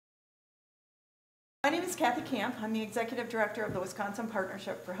My name is Kathy Camp. I'm the Executive Director of the Wisconsin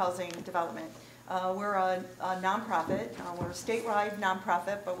Partnership for Housing Development. We're a nonprofit. We're a statewide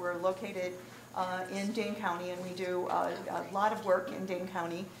nonprofit, but we're located in Dane County, and we do a lot of work in Dane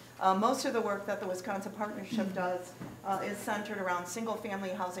County. Most of the work that the Wisconsin Partnership does is centered around single-family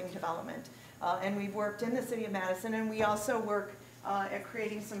housing development. And we've worked in the city of Madison, and we also work at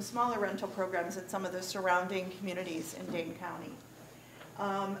creating some smaller rental programs in some of the surrounding communities in Dane County.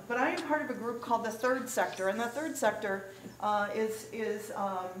 But I am part of a group called the Third Sector, and the Third Sector is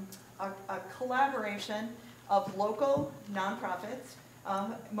a collaboration of local nonprofits,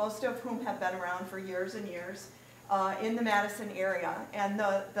 most of whom have been around for years and years in the Madison area. And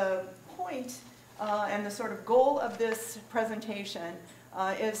the point and the sort of goal of this presentation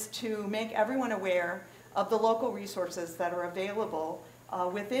is to make everyone aware of the local resources that are available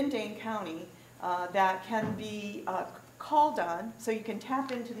within Dane County that can be called on, so you can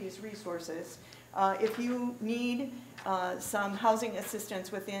tap into these resources if you need some housing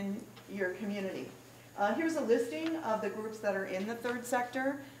assistance within your community. Here's a listing of the groups that are in the Third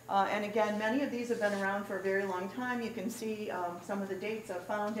Sector, and again, many of these have been around for a very long time. You can see some of the dates of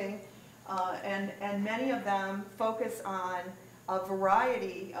founding, and many of them focus on a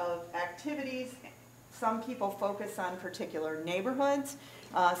variety of activities. Some people focus on particular neighborhoods,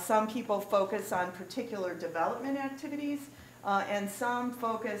 some people focus on particular development activities, and some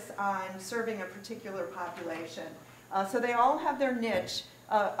focus on serving a particular population. So they all have their niche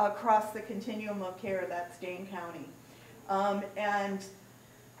across the continuum of care that's Dane County. And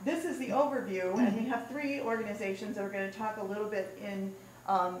this is the overview, and we have three organizations that are going to talk a little bit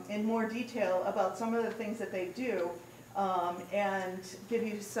in more detail about some of the things that they do. And give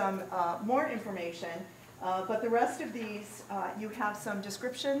you some more information. But the rest of these, you have some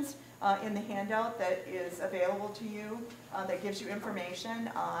descriptions in the handout that is available to you that gives you information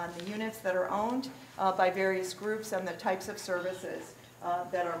on the units that are owned by various groups and the types of services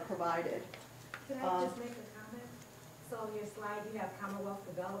that are provided. Can I just make a comment? So on your slide you have Commonwealth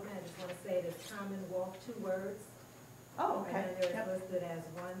Development. I just want to say it is Commonwealth, 2 words. Oh, okay. And then there is listed as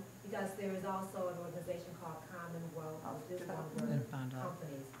one, because there is also an organization called Commonwealth, this one word,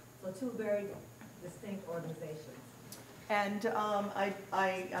 companies. So 2 very distinct organizations. And I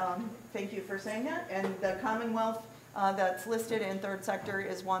thank you for saying that. And the Commonwealth that's listed in Third Sector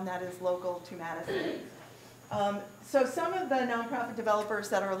is one that is local to Madison. So some of the nonprofit developers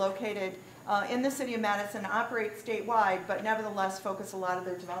that are located in the city of Madison operate statewide, but nevertheless focus a lot of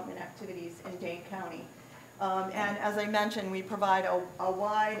their development activities in Dane County. And as I mentioned, we provide a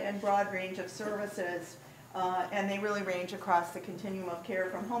wide and broad range of services, and they really range across the continuum of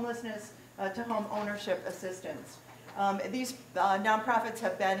care, from homelessness to home ownership assistance. These nonprofits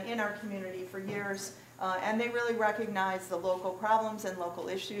have been in our community for years, and they really recognize the local problems and local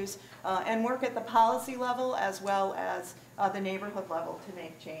issues, and work at the policy level as well as the neighborhood level to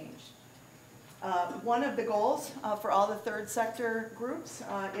make change. One of the goals for all the Third Sector groups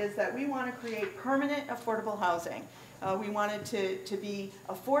is that we want to create permanent affordable housing. We want it to be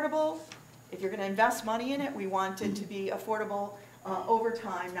affordable. If you're going to invest money in it, we want it to be affordable over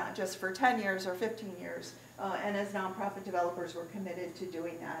time, not just for 10 years or 15 years. And as nonprofit developers, we're committed to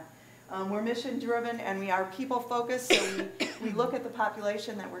doing that. We're mission driven and we are people focused, so we look at the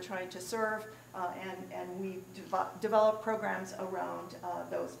population that we're trying to serve and we develop programs around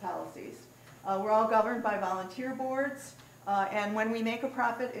those policies. We're all governed by volunteer boards, and when we make a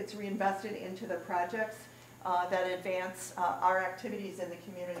profit, it's reinvested into the projects that advance our activities in the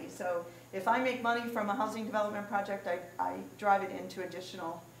community. So if I make money from a housing development project, I drive it into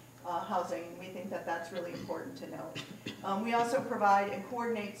additional housing, and we think that that's really important to know. We also provide and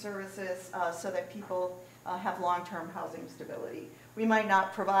coordinate services so that people have long-term housing stability. We might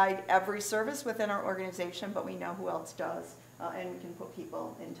not provide every service within our organization, but we know who else does, and we can put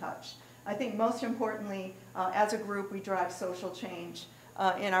people in touch. I think most importantly, as a group, we drive social change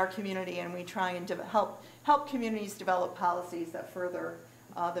in our community, and we try and help communities develop policies that further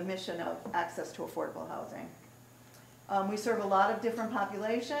the mission of access to affordable housing. We serve a lot of different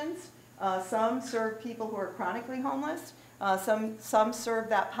populations. Some serve people who are chronically homeless. Some serve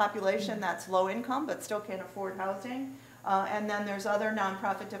that population that's low income but still can't afford housing. And then there's other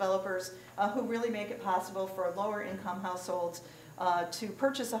nonprofit developers who really make it possible for lower income households to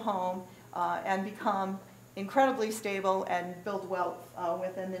purchase a home and become incredibly stable and build wealth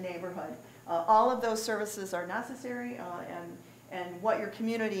within the neighborhood. All of those services are necessary, and what your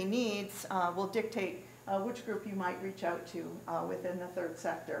community needs will dictate which group you might reach out to within the Third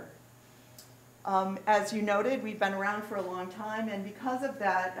Sector. As you noted, we've been around for a long time, and because of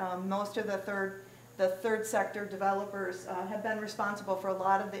that, most of the Third the third sector developers have been responsible for a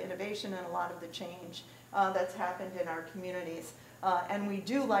lot of the innovation and a lot of the change that's happened in our communities. And we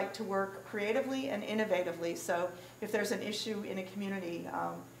do like to work creatively and innovatively. So if there's an issue in a community,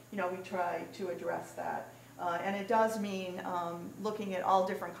 you know, we try to address that. And it does mean looking at all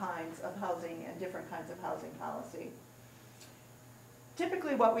different kinds of housing and different kinds of housing policy.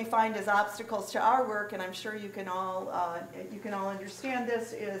 Typically what we find as obstacles to our work, and I'm sure you can all understand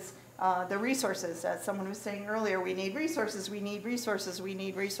this, is the resources. As someone was saying earlier, we need resources, we need resources, we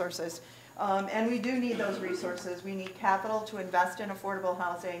need resources. And we do need those resources. We need capital to invest in affordable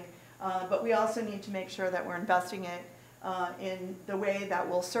housing, but we also need to make sure that we're investing it in the way that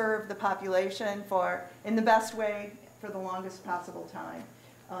will serve the population in the best way for the longest possible time.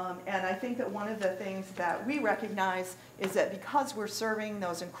 And I think that one of the things that we recognize is that because we're serving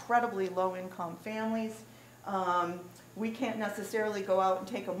those incredibly low-income families, we can't necessarily go out and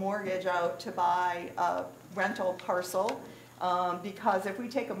take a mortgage out to buy a rental parcel, because if we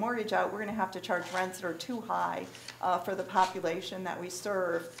take a mortgage out, we're going to have to charge rents that are too high for the population that we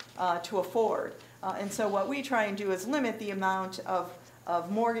serve to afford. And so what we try and do is limit the amount of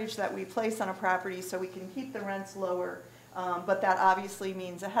mortgage that we place on a property so we can keep the rents lower. But that obviously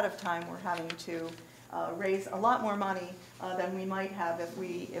means ahead of time we're having to raise a lot more money than we might have if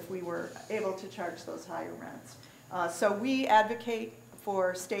we were able to charge those higher rents. So we advocate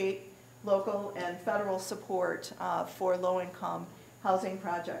for state, local, and federal support for low-income housing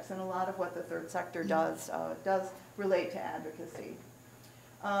projects, and a lot of what the third sector does relate to advocacy.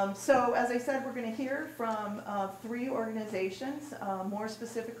 So as I said, we're going to hear from 3 organizations, more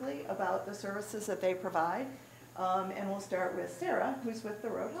specifically about the services that they provide. And we'll start with Sarah, who's with the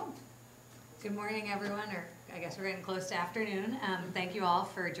Road Home. Good morning, everyone, or I guess we're getting close to afternoon. Thank you all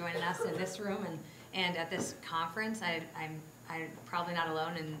for joining us in this room and at this conference. I'm probably not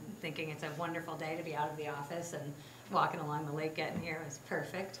alone in thinking it's a wonderful day to be out of the office, and walking along the lake getting here was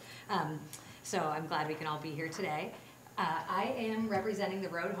perfect. So I'm glad we can all be here today. I am representing the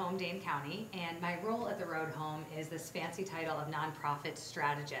Road Home Dane County, and my role at the Road Home is this fancy title of nonprofit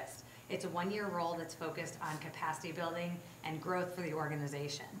strategist. It's a 1-year role that's focused on capacity building and growth for the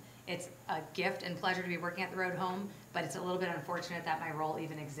organization. It's a gift and pleasure to be working at the Road Home, but it's a little bit unfortunate that my role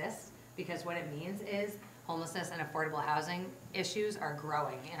even exists, because what it means is homelessness and affordable housing issues are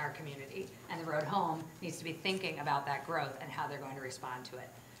growing in our community, and the Road Home needs to be thinking about that growth and how they're going to respond to it.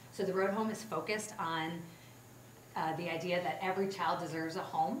 So the Road Home is focused on the idea that every child deserves a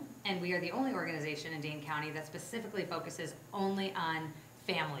home, and we are the only organization in Dane County that specifically focuses only on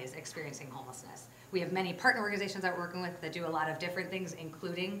families experiencing homelessness. We have many partner organizations that we're working with that do a lot of different things,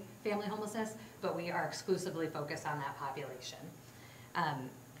 including family homelessness, but we are exclusively focused on that population.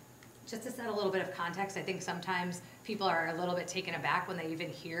 Just to set a little bit of context, I think sometimes people are a little bit taken aback when they even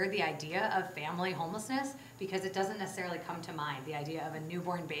hear the idea of family homelessness, because it doesn't necessarily come to mind, the idea of a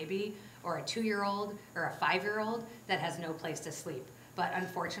newborn baby or a 2-year-old or a 5-year-old that has no place to sleep. But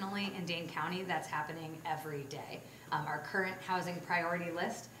unfortunately, in Dane County, that's happening every day. Our current housing priority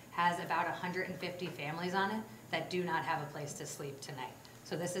list has about 150 families on it that do not have a place to sleep tonight.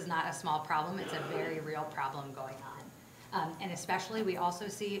 So this is not a small problem, it's a very real problem going on. And especially, we also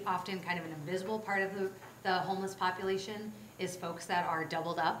see often kind of an invisible part of the homeless population is folks that are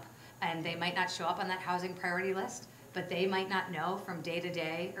doubled up, and they might not show up on that housing priority list, but they might not know from day to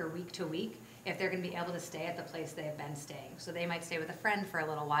day or week to week if they're going to be able to stay at the place they have been staying. So they might stay with a friend for a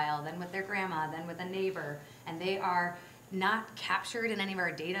little while, then with their grandma, then with a neighbor, and they are not captured in any of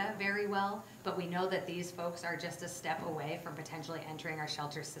our data very well, but we know that these folks are just a step away from potentially entering our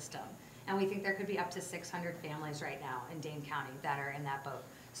shelter system. And we think there could be up to 600 families right now in Dane County that are in that boat.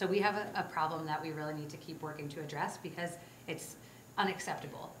 So we have a problem that we really need to keep working to address, because it's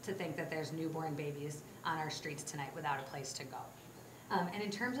unacceptable to think that there's newborn babies on our streets tonight without a place to go. And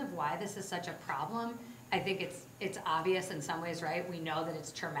in terms of why this is such a problem, I think it's obvious in some ways, right? We know that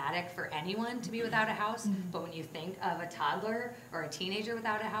it's traumatic for anyone to be without a house, but when you think of a toddler or a teenager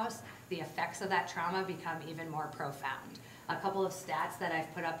without a house, the effects of that trauma become even more profound. A couple of stats that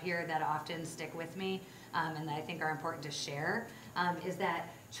I've put up here that often stick with me and that I think are important to share is that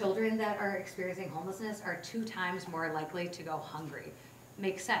children that are experiencing homelessness are 2 times more likely to go hungry.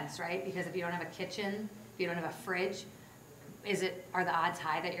 Makes sense, right? Because if you don't have a kitchen, if you don't have a fridge, are the odds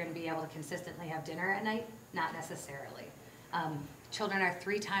high that you're going to be able to consistently have dinner at night? Not necessarily. Children are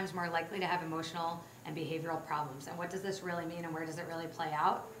 3 times more likely to have emotional and behavioral problems. And what does this really mean, and where does it really play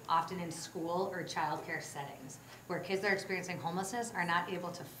out? Often in school or childcare settings, where kids that are experiencing homelessness are not able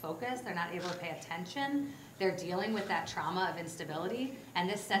to focus, they're not able to pay attention, they're dealing with that trauma of instability, and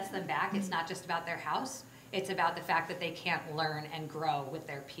this sets them back. It's not just about their house, it's about the fact that they can't learn and grow with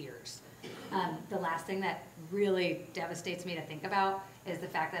their peers. The last thing that really devastates me to think about is the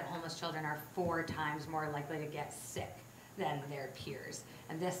fact that homeless children are 4 times more likely to get sick than their peers.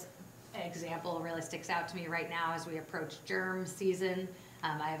 And this example really sticks out to me right now as we approach germ season.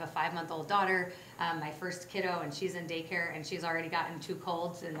 I have a 5-month-old daughter, my first kiddo, and she's in daycare, and she's already gotten 2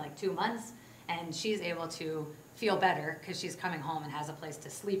 colds in like 2 months, and she's able to feel better because she's coming home and has a place to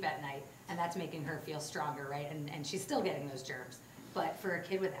sleep at night, and that's making her feel stronger, right? And she's still getting those germs. But for a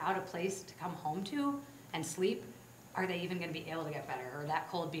kid without a place to come home to and sleep, are they even going to be able to get better, or that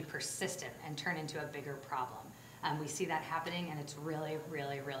cold be persistent and turn into a bigger problem? We see that happening, and it's really,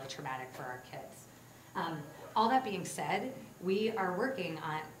 really, really traumatic for our kids. All that being said, we are working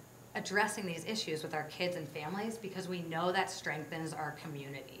on addressing these issues with our kids and families because we know that strengthens our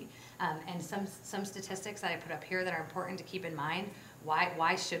community. And some statistics that I put up here that are important to keep in mind.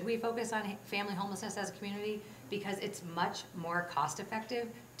 Why should we focus on family homelessness as a community? Because it's much more cost effective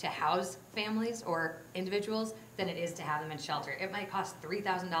to house families or individuals than it is to have them in shelter. It might cost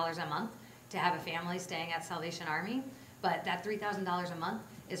 $3,000 a month to have a family staying at Salvation Army, but that $3,000 a month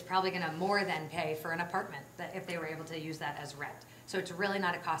is probably gonna more than pay for an apartment that if they were able to use that as rent. So it's really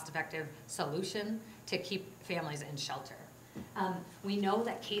not a cost-effective solution to keep families in shelter. We know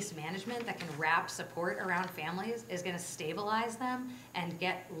that case management that can wrap support around families is gonna stabilize them and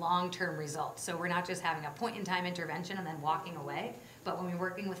get long-term results. So we're not just having a point-in-time intervention and then walking away, but when we're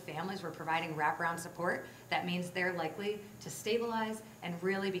working with families, we're providing wraparound support. That means they're likely to stabilize and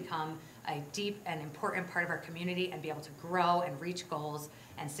really become a deep and important part of our community and be able to grow and reach goals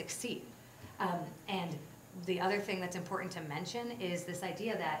and succeed. And the other thing that's important to mention is this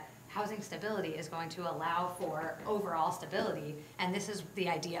idea that housing stability is going to allow for overall stability, and this is the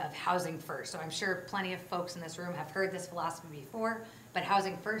idea of housing first. So I'm sure plenty of folks in this room have heard this philosophy before, but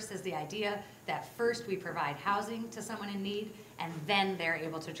housing first is the idea that first we provide housing to someone in need, and then they're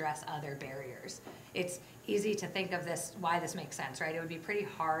able to address other barriers. It's easy to think of this, why this makes sense, right? It would be pretty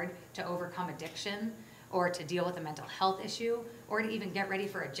hard to overcome addiction or to deal with a mental health issue or to even get ready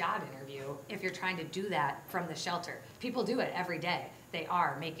for a job interview if you're trying to do that from the shelter. People do it every day. They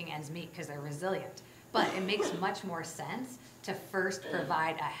are making ends meet because they're resilient. But it makes much more sense to first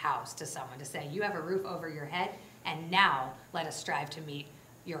provide a house to someone, to say, you have a roof over your head, and now let us strive to meet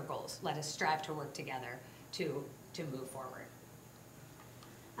your goals. Let us strive to work together to move forward.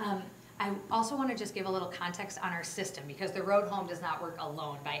 I also want to just give a little context on our system because the Road Home does not work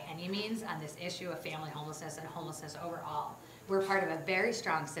alone by any means on this issue of family homelessness and homelessness overall. We're part of a very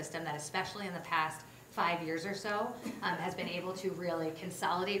strong system that, especially in the past 5 years or so, has been able to really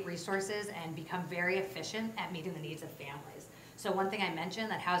consolidate resources and become very efficient at meeting the needs of families. So one thing I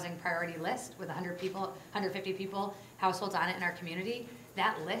mentioned, that housing priority list with 100 people, 150 people, households on it in our community,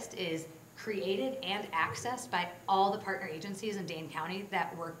 that list is created and accessed by all the partner agencies in Dane County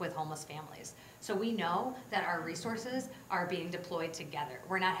that work with homeless families. So we know that our resources are being deployed together.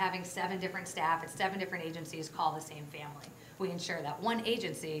 We're not having 7 different staff at 7 different agencies call the same family. We ensure that one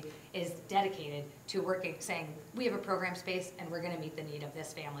agency is dedicated to working, saying, we have a program space and we're gonna meet the need of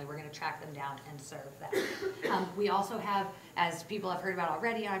this family. We're gonna track them down and serve them. We also have, as people have heard about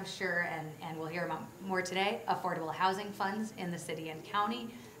already, I'm sure, and we'll hear about more today, affordable housing funds in the city and county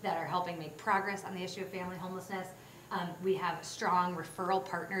that are helping make progress on the issue of family homelessness. We have strong referral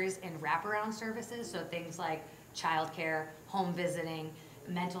partners in wraparound services, so things like childcare, home visiting,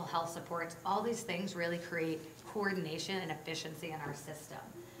 mental health supports, all these things really create coordination and efficiency in our system.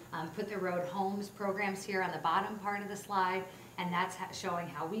 Put the Road Homes programs here on the bottom part of the slide, and that's showing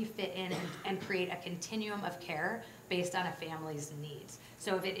how we fit in and create a continuum of care based on a family's needs.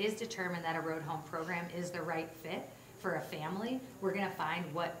 So if it is determined that a Road Home program is the right fit for a family, we're gonna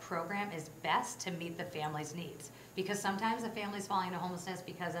find what program is best to meet the family's needs. Because sometimes a family's falling into homelessness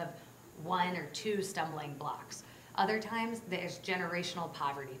because of 1 or 2 stumbling blocks. Other times, there's generational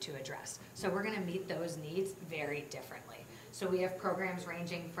poverty to address. So we're gonna meet those needs very differently. So we have programs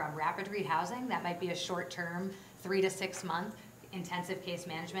ranging from rapid rehousing, that might be a short-term, 3 to 6 month intensive case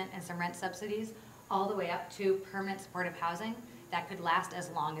management and some rent subsidies, all the way up to permanent supportive housing that could last as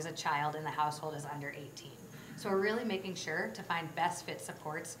long as a child in the household is under 18. So we're really making sure to find best fit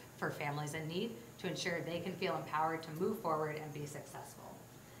supports for families in need to ensure they can feel empowered to move forward and be successful.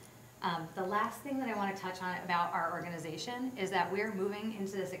 The last thing that I want to touch on about our organization is that we're moving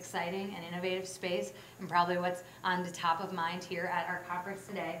into this exciting and innovative space, and probably what's on the top of mind here at our conference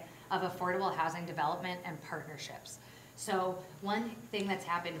today, of affordable housing development and partnerships. So one thing that's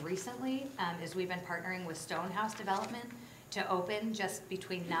happened recently is we've been partnering with Stonehouse Development to open just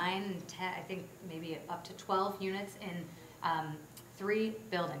between 9 and 10, I think maybe up to 12 units in 3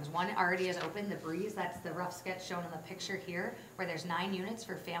 buildings. One already is open, the Breeze, that's the rough sketch shown in the picture here, where there's 9 units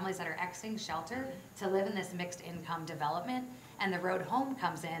for families that are exiting shelter to live in this mixed income development. And the Road Home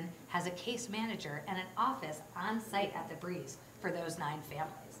comes in, has a case manager and an office on site at the Breeze for those 9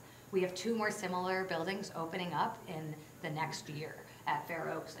 families. We have 2 more similar buildings opening up in the next year at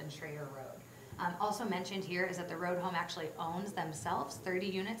Fair Oaks and Schrader Road. Also mentioned here is that the Road Home actually owns themselves 30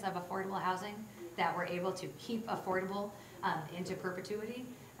 units of affordable housing that we're able to keep affordable into perpetuity,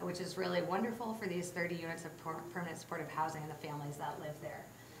 which is really wonderful for these 30 units of permanent supportive housing and the families that live there.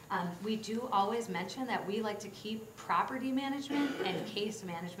 We do always mention that we like to keep property management and case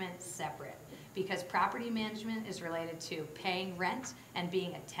management separate, because property management is related to paying rent and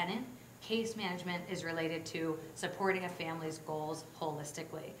being a tenant. Case management is related to supporting a family's goals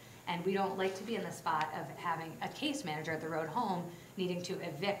holistically. And we don't like to be in the spot of having a case manager at the Road Home needing to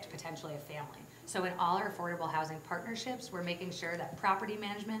evict potentially a family. So in all our affordable housing partnerships, we're making sure that property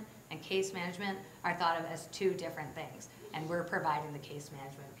management and case management are thought of as 2 different things, and we're providing the case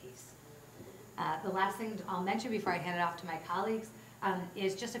management piece. The last thing I'll mention before I hand it off to my colleagues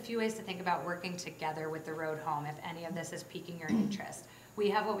is just a few ways to think about working together with the Road Home if any of this is piquing your interest. We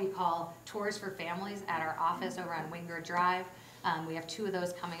have what we call tours for families at our office over on Winger Drive. We have 2 of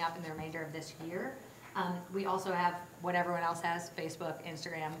those coming up in the remainder of this year. We also have what everyone else has, Facebook,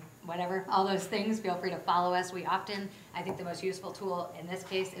 Instagram, whatever, all those things. Feel free to follow us. We often, I think the most useful tool in this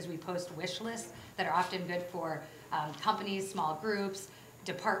case is we post wish lists that are often good for companies, small groups,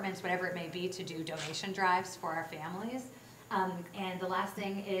 departments, whatever it may be, to do donation drives for our families. And the last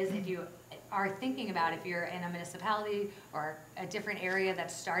thing is, if you are thinking about, if you're in a municipality or a different area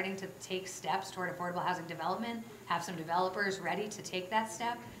that's starting to take steps toward affordable housing development, have some developers ready to take that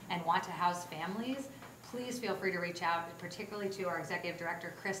step and want to house families, please feel free to reach out, particularly to our executive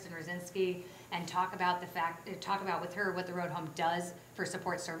director, Kristen Rosinski, and talk about with her what the Road Home does for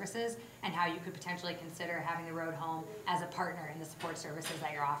support services and how you could potentially consider having the Road Home as a partner in the support services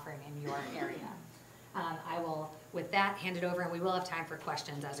that you're offering in your area. I will, with that, hand it over, and we will have time for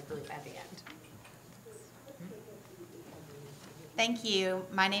questions as a group at the end. Thank you.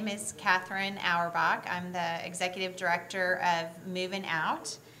 My name is Catherine Auerbach. I'm the Executive Director of Moving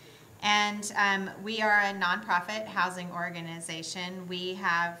Out. And we are a nonprofit housing organization. We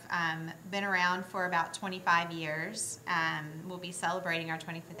have been around for about 25 years. We'll be celebrating our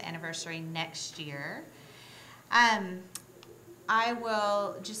 25th anniversary next year. I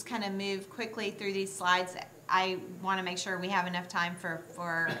will just kind of move quickly through these slides. I want to make sure we have enough time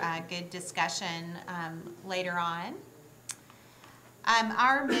for good discussion later on.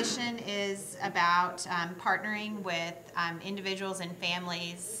 Our mission is about partnering with individuals and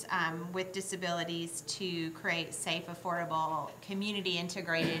families with disabilities to create safe, affordable,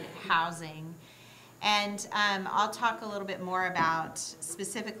 community-integrated housing. And I'll talk a little bit more about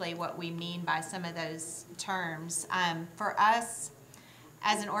specifically what we mean by some of those terms. For us,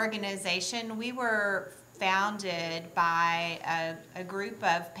 as an organization, we were founded by a group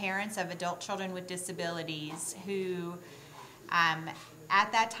of parents of adult children with disabilities who at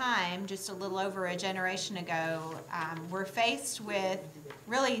that time, just a little over a generation ago, were faced with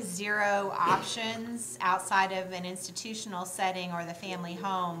really 0 options outside of an institutional setting or the family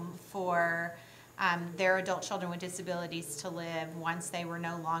home for their adult children with disabilities to live once they were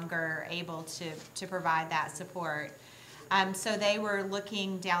no longer able to provide that support. So they were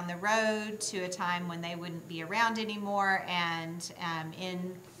looking down the road to a time when they wouldn't be around anymore, and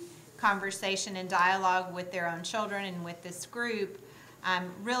in conversation and dialogue with their own children and with this group,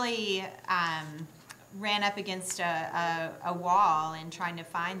 really ran up against a wall in trying to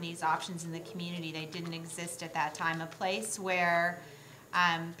find these options in the community. They didn't exist at that time, a place where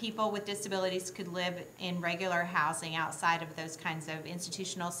people with disabilities could live in regular housing outside of those kinds of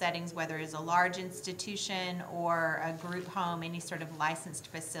institutional settings, whether it's a large institution or a group home, any sort of licensed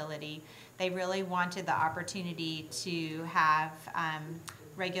facility. They really wanted the opportunity to have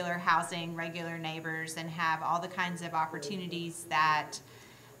regular housing, regular neighbors, and have all the kinds of opportunities that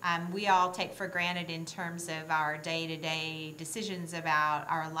we all take for granted in terms of our day-to-day decisions about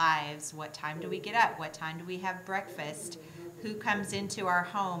our lives. What time do we get up? What time do we have breakfast? Who comes into our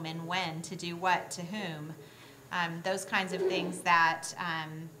home and when, to do what, to whom? Those kinds of things that,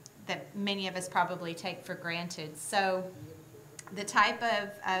 that many of us probably take for granted. So the type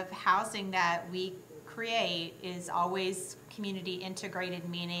of housing that we create is always community integrated,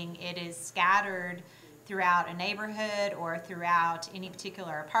 meaning it is scattered throughout a neighborhood or throughout any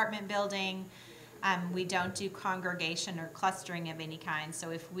particular apartment building. We don't do congregation or clustering of any kind. So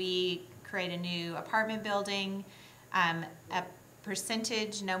if we create a new apartment building, a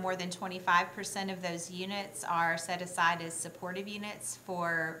percentage, no more than 25% of those units are set aside as supportive units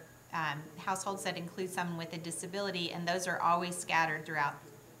for households that include someone with a disability, and those are always scattered throughout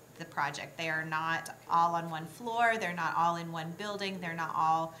the project. They are not all on one floor, they're not all in one building, they're not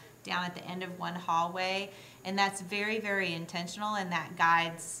all down at the end of one hallway, and that's very, very intentional, and that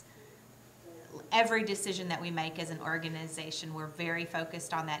guides every decision that we make as an organization. We're very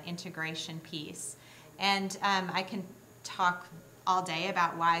focused on that integration piece. And I can talk all day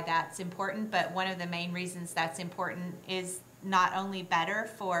about why that's important, but one of the main reasons that's important is not only better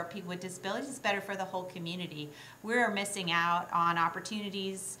for people with disabilities, it's better for the whole community. We're missing out on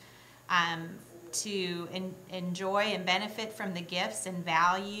opportunities to enjoy and benefit from the gifts and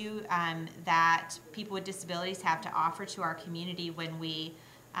value that people with disabilities have to offer to our community when we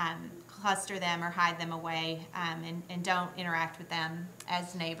cluster them or hide them away and don't interact with them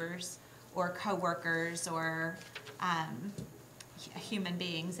as neighbors or co-workers or human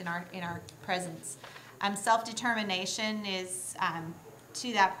beings in our presence. Self-determination is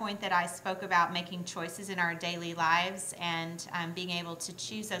to that point that I spoke about, making choices in our daily lives and being able to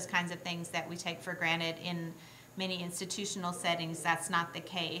choose those kinds of things that we take for granted in many institutional settings. That's not the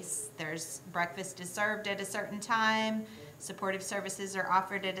case. There's breakfast is served at a certain time, supportive services are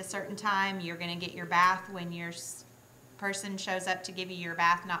offered at a certain time, you're going to get your bath when your person shows up to give you your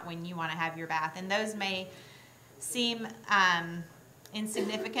bath, not when you want to have your bath. And those may seem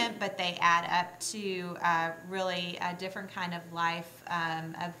insignificant, but they add up to really a different kind of life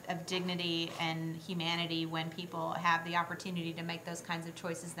of dignity and humanity when people have the opportunity to make those kinds of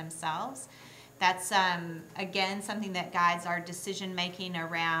choices themselves. That's, again, something that guides our decision making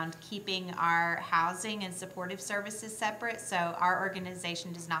around keeping our housing and supportive services separate. So our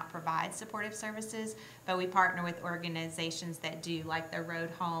organization does not provide supportive services, but we partner with organizations that do, like the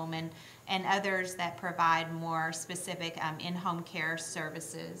Road Home and others that provide more specific in-home care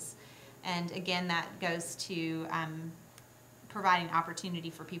services. And again, that goes to providing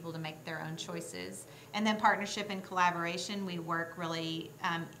opportunity for people to make their own choices. And then partnership and collaboration, we work really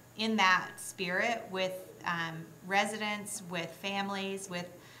in that spirit with residents, with families, with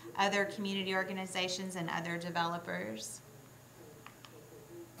other community organizations and other developers.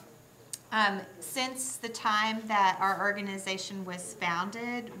 Since the time that our organization was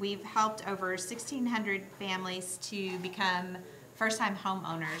founded, we've helped over 1,600 families to become first-time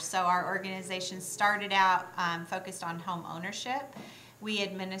homeowners. So our organization started out focused on home ownership. We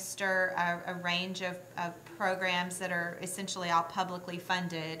administer a range of programs that are essentially all publicly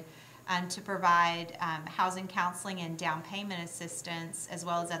funded to provide housing counseling and down payment assistance, as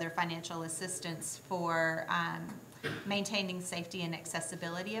well as other financial assistance for maintaining safety and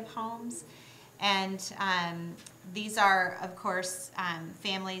accessibility of homes. And these are, of course,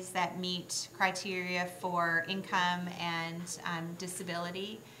 families that meet criteria for income and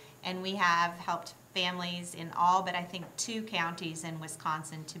disability. And we have helped families in all but I think 2 counties in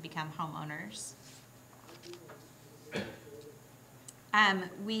Wisconsin to become homeowners.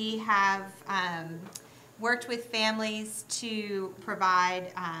 We have worked with families to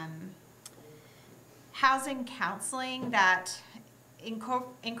provide housing counseling that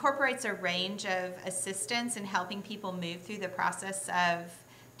incorporates a range of assistance in helping people move through the process of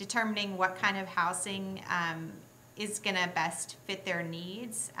determining what kind of housing is going to best fit their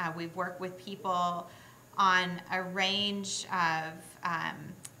needs. We've worked with people on a range of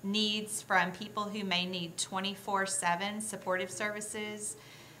needs, from people who may need 24/7 supportive services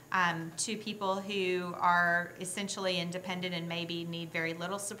to people who are essentially independent and maybe need very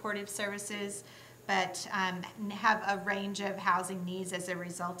little supportive services, but have a range of housing needs as a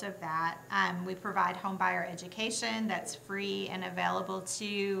result of that. We provide home buyer education that's free and available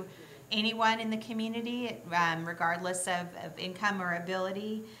to anyone in the community, regardless of income or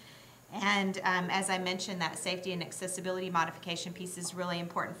ability. And as I mentioned, that safety and accessibility modification piece is really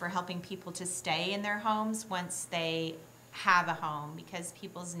important for helping people to stay in their homes once they have a home, because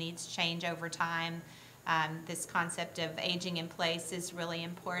people's needs change over time. This concept of aging in place is really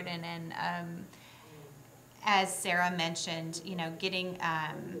important, and as Sarah mentioned, you know, getting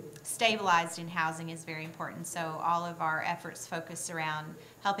stabilized in housing is very important. So all of our efforts focus around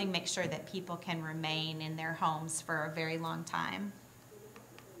helping make sure that people can remain in their homes for a very long time.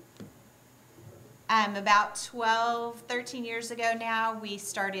 About 13 years ago now, we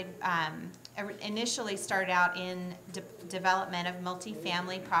started, initially started out in development of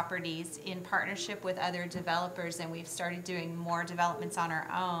multifamily properties in partnership with other developers, and we've started doing more developments on our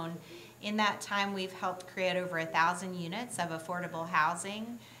own. In that time, we've helped create over 1,000 units of affordable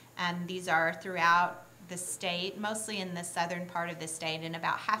housing, and these are throughout the state, mostly in the southern part of the state, and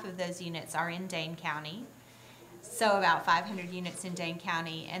about half of those units are in Dane County. So about 500 units in Dane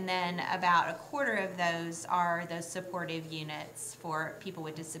County, and then about a quarter of those are those supportive units for people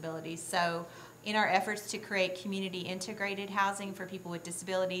with disabilities. So in our efforts to create community integrated housing for people with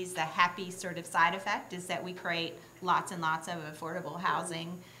disabilities, the happy sort of side effect is that we create lots and lots of affordable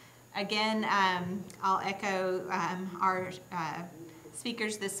housing. Again, I'll echo our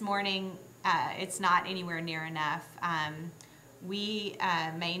speakers this morning. It's not anywhere near enough. We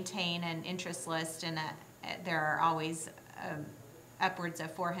maintain an interest list, and there are always upwards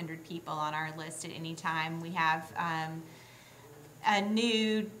of 400 people on our list at any time. We have a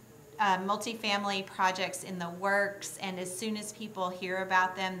new multifamily projects in the works, and as soon as people hear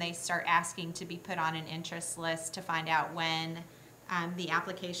about them, they start asking to be put on an interest list to find out when the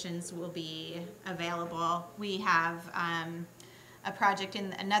applications will be available. We have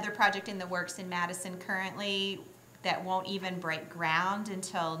another project in the works in Madison currently that won't even break ground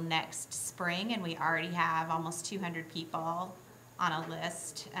until next spring, and we already have almost 200 people on a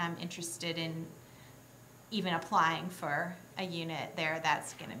list interested in even applying for a unit there.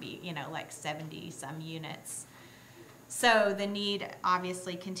 That's going to be, like 70 some units. So the need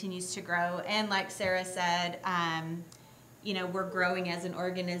obviously continues to grow, and like Sarah said, we're growing as an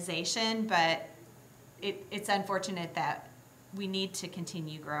organization, but it's unfortunate that we need to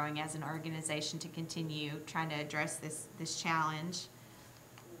continue growing as an organization to continue trying to address this challenge.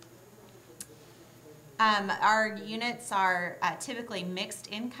 Our units are typically mixed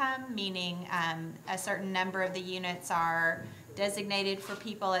income, meaning a certain number of the units are designated for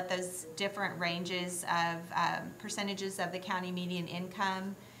people at those different ranges of percentages of the county median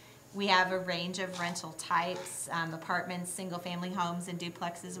income. We have a range of rental types, apartments, single-family homes, and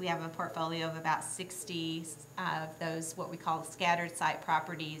duplexes. We have a portfolio of about 60 of those, what we call scattered site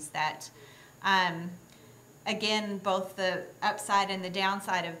properties that, again, both the upside and the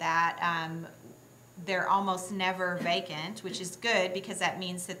downside of that, they're almost never vacant, which is good because that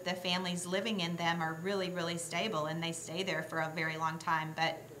means that the families living in them are really, really stable and they stay there for a very long time,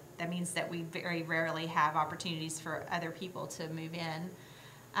 but that means that we very rarely have opportunities for other people to move in.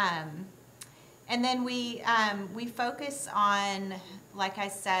 And then we focus on, like I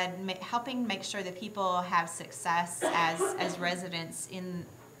said, helping make sure that people have success as residents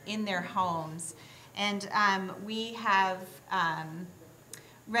in their homes. And we have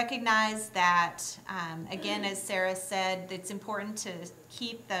recognized that, again, as Sarah said, it's important to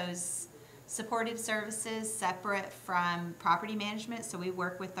keep those supportive services separate from property management. So we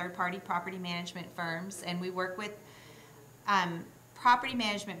work with third-party property management firms, and we work with property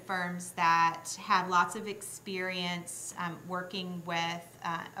management firms that have lots of experience working with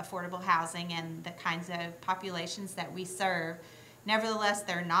affordable housing and the kinds of populations that we serve. Nevertheless,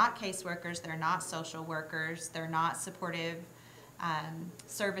 they're not caseworkers, they're not social workers, they're not supportive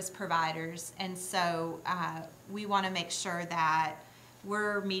service providers, and so we want to make sure that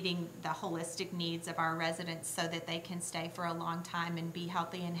we're meeting the holistic needs of our residents so that they can stay for a long time and be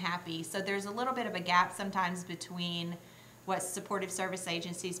healthy and happy. So there's a little bit of a gap sometimes between what supportive service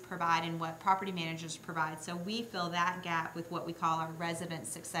agencies provide and what property managers provide. So we fill that gap with what we call our resident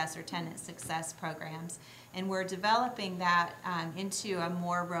success or tenant success programs. And we're developing that into a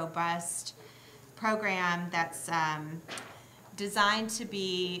more robust program that's designed to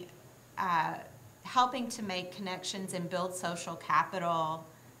be helping to make connections and build social capital.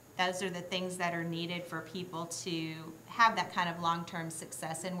 Those are the things that are needed for people to have that kind of long-term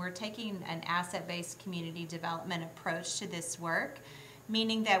success. And we're taking an asset-based community development approach to this work,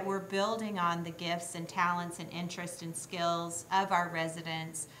 meaning that we're building on the gifts and talents and interests and skills of our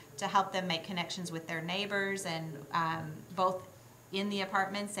residents to help them make connections with their neighbors, and both in the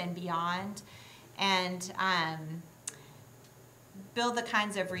apartments and beyond, and build the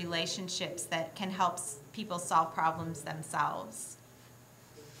kinds of relationships that can help people solve problems themselves.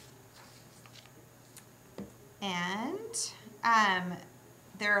 And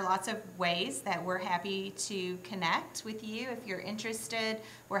there are lots of ways that we're happy to connect with you. If you're interested,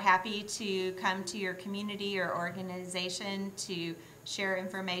 we're happy to come to your community or organization to share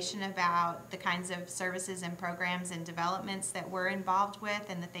information about the kinds of services and programs and developments that we're involved with,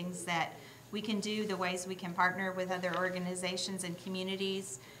 and the things that we can do, the ways we can partner with other organizations and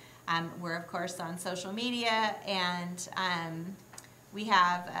communities. We're, of course, on social media, and we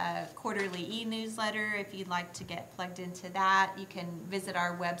have a quarterly e-newsletter. If you'd like to get plugged into that, you can visit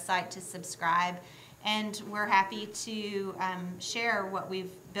our website to subscribe. And we're happy to share what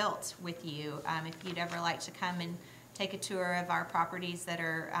we've built with you. If you'd ever like to come and take a tour of our properties that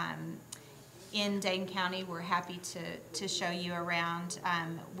are in Dane County, we're happy to show you around.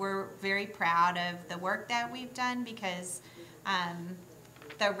 We're very proud of the work that we've done because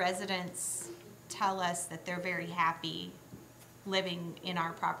the residents tell us that they're very happy living in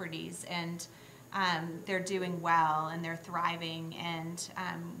our properties, and they're doing well and they're thriving, and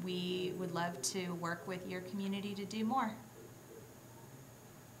we would love to work with your community to do more.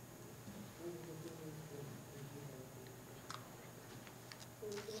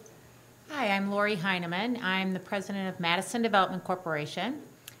 Hi, I'm Lori Heineman. I'm the president of Madison Development Corporation.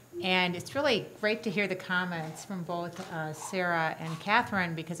 And it's really great to hear the comments from both Sarah and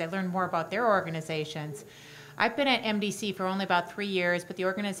Catherine, because I learned more about their organizations. I've been at MDC for only about 3 years, but the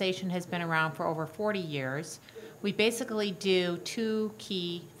organization has been around for over 40 years. We basically do two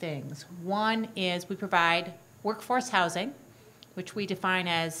key things. One is we provide workforce housing, which we define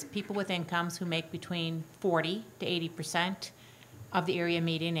as people with incomes who make between 40 to 80% of the area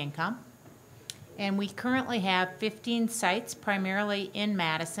median income. And we currently have 15 sites, primarily in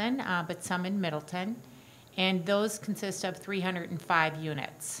Madison, but some in Middleton, and those consist of 305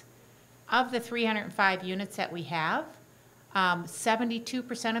 units. Of the 305 units that we have,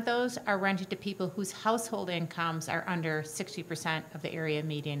 72% of those are rented to people whose household incomes are under 60% of the area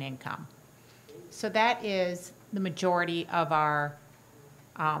median income. So that is the majority of our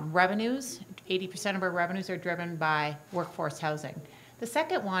revenues. 80% of our revenues are driven by workforce housing. The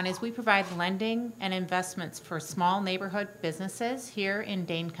second one is we provide lending and investments for small neighborhood businesses here in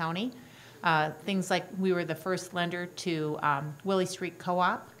Dane County. Things like we were the first lender to Willie Street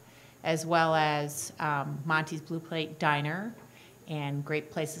Co-op, as well as Monty's Blue Plate Diner, and great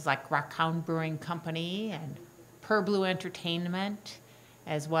places like Rockhound Brewing Company and Per Blue Entertainment,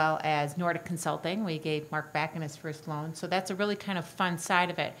 as well as Nordic Consulting. We gave Mark Backen his first loan. So that's a really kind of fun side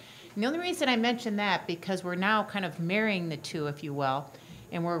of it. And the only reason I mention that, because we're now kind of marrying the two, if you will,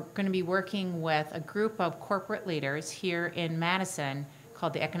 and we're going to be working with a group of corporate leaders here in Madison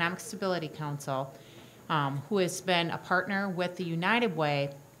called the Economic Stability Council, who has been a partner with the United Way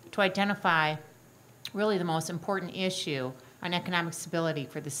to identify really the most important issue on economic stability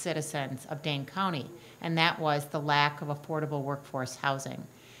for the citizens of Dane County, and that was the lack of affordable workforce housing.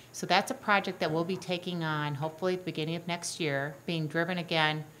 So that's a project that we'll be taking on hopefully at the beginning of next year, being driven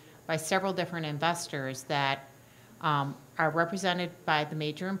again by several different investors that are represented by the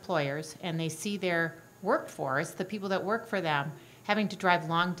major employers, and they see their workforce, the people that work for them, having to drive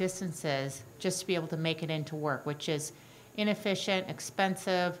long distances just to be able to make it into work, which is inefficient,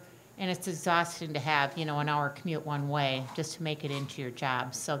 expensive, and it's exhausting to have, an hour commute one way just to make it into your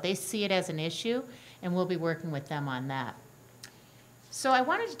job. So they see it as an issue, and we'll be working with them on that. So I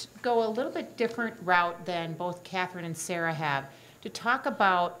wanted to go a little bit different route than both Catherine and Sarah have to talk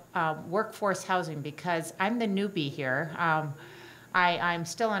about workforce housing, because I'm the newbie here. I'm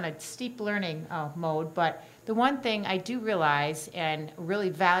still on a steep learning mode, but the one thing I do realize and really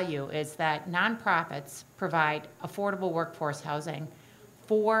value is that nonprofits provide affordable workforce housing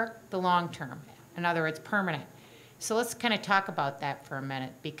for the long term. In other words, permanent. So let's kind of talk about that for a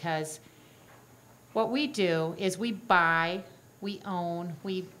minute, because what we do is we buy, we own,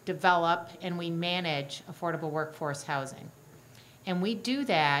 we develop, and we manage affordable workforce housing. And we do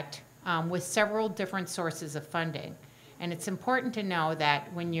that with several different sources of funding. And it's important to know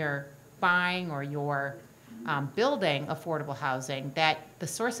that when you're buying or you're building affordable housing, that the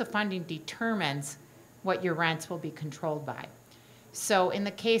source of funding determines what your rents will be controlled by. So in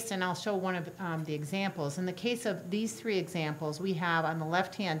the case, and I'll show one of the examples, in the case of these three examples, we have on the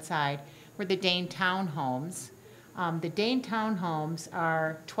left-hand side were the Dane Townhomes. The Dane Townhomes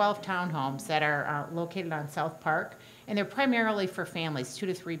are 12 townhomes that are located on South Park, and they're primarily for families, 2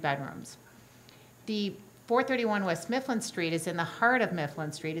 to 3 bedrooms. The 431 West Mifflin Street is in the heart of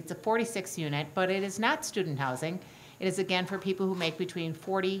Mifflin Street. It's a 46 unit, but it is not student housing. It is again for people who make between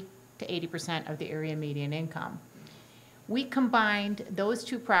 40 to 80% of the area median income. We combined those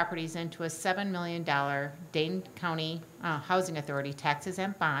two properties into a $7 million Dane County Housing Authority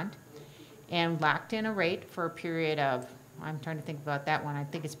tax-exempt bond, and locked in a rate for a period of, I'm trying to think about that one, I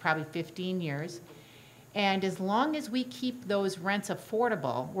think it's probably 15 years. And as long as we keep those rents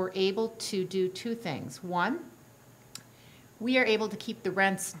affordable, we're able to do two things. One, we are able to keep the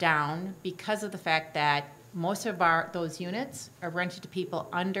rents down because of the fact that most of those units are rented to people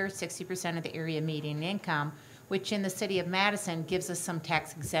under 60% of the area median income, which in the city of Madison gives us some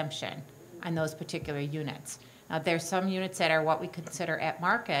tax exemption on those particular units. Now, there's some units that are what we consider at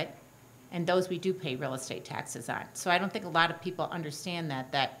market, and those we do pay real estate taxes on. So I don't think a lot of people understand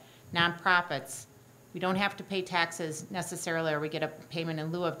that nonprofits, we don't have to pay taxes necessarily, or we get a payment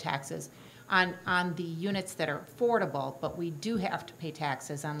in lieu of taxes on the units that are affordable, but we do have to pay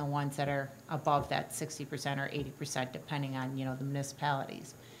taxes on the ones that are above that 60% or 80%, depending on, the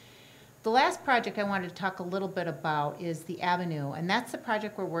municipalities. The last project I wanted to talk a little bit about is the Avenue, and that's the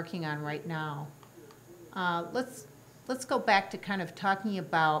project we're working on right now let's go back to kind of talking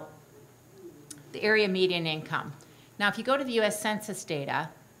about the area median income. Now, if you go to the U.S. Census data,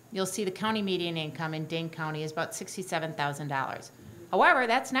 you'll see the county median income in Dane County is about $67,000. However,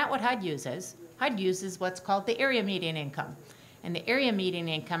 that's not what HUD uses. HUD uses what's called the area median income. And the area median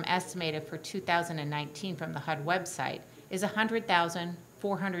income estimated for 2019 from the HUD website is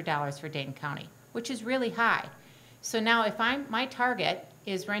 $100,400 for Dane County, which is really high. So now if my target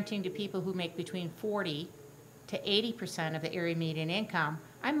is renting to people who make between 40 to 80% of the area median income,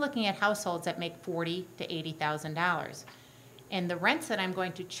 I'm looking at households that make $40,000 to $80,000. And the rents that I'm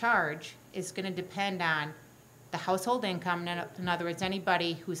going to charge is going to depend on the household income. In other words,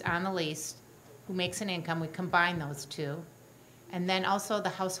 anybody who's on the lease who makes an income, we combine those two. And then also the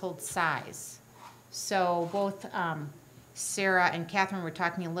household size. So both Sarah and Catherine were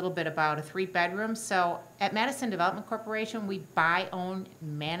talking a little bit about a 3-bedroom. So at Madison Development Corporation, we buy, own,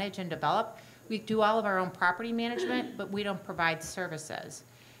 manage, and develop. We do all of our own property management, but we don't provide services.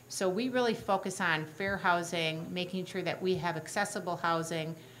 So we really focus on fair housing, making sure that we have accessible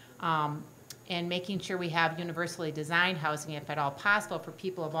housing, and making sure we have universally designed housing, if at all possible, for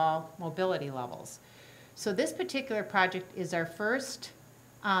people of all mobility levels. So this particular project is our first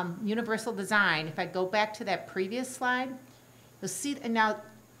universal design. If I go back to that previous slide, you'll see, and now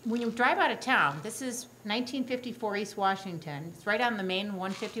when you drive out of town, this is 1954 East Washington. It's right on the main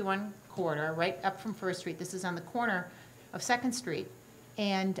 151 corridor, right up from First Street. This is on the corner of 2nd Street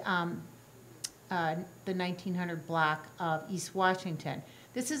and the 1900 block of East Washington.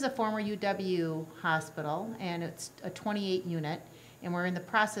 This is a former UW hospital, and it's a 28 unit, and we're in the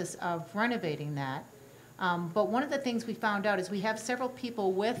process of renovating that. But one of the things we found out is we have several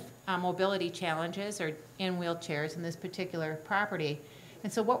people with mobility challenges or in wheelchairs in this particular property.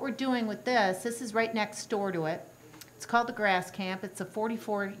 And so what we're doing with this is right next door to it. It's called the Grass Camp. It's a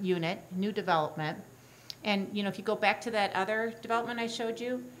 44 unit new development. And you know, if you go back to that other development I showed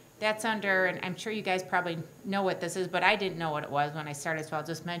you, that's under, and I'm sure you guys probably know what this is, but I didn't know what it was when I started, so I'll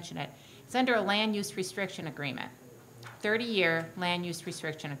just mention it. It's under a land use restriction agreement, 30-year land use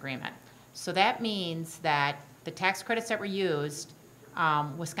restriction agreement. So that means that the tax credits that were used,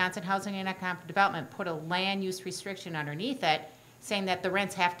 Wisconsin Housing and Economic Development put a land use restriction underneath it, saying that the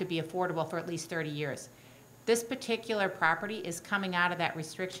rents have to be affordable for at least 30 years. This particular property is coming out of that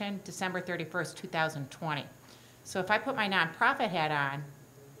restriction December 31st, 2020. So if I put my nonprofit hat on,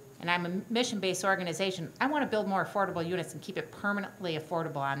 and I'm a mission-based organization, I want to build more affordable units and keep it permanently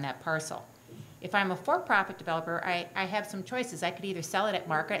affordable on that parcel. If I'm a for-profit developer, I have some choices. I could either sell it at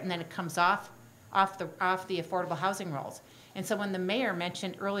market and then it comes off the affordable housing rolls. And so when the mayor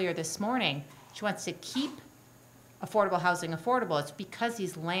mentioned earlier this morning, she wants to keep affordable housing affordable, it's because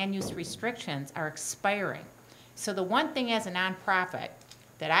these land use restrictions are expiring. So the one thing as a nonprofit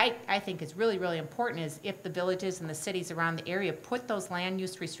that I think is really, really important is if the villages and the cities around the area put those land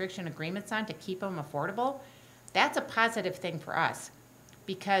use restriction agreements on to keep them affordable, that's a positive thing for us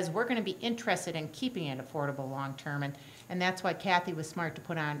because we're going to be interested in keeping it affordable long term. And that's why Kathy was smart to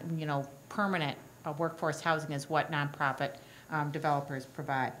put on, you know, permanent workforce housing is what nonprofit developers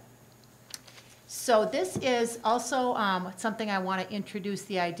provide. So this is also something I want to introduce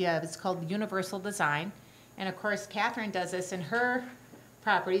the idea of. It's called universal design. And of course, Catherine does this in her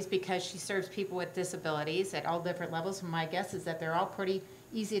properties because she serves people with disabilities at all different levels. And my guess is that they're all pretty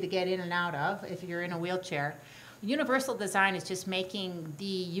easy to get in and out of if you're in a wheelchair. Universal design is just making the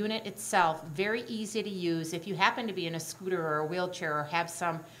unit itself very easy to use if you happen to be in a scooter or a wheelchair or have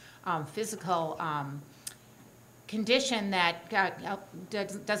some physical condition that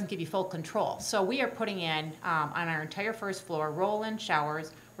doesn't give you full control. So we are putting in, on our entire first floor, roll-in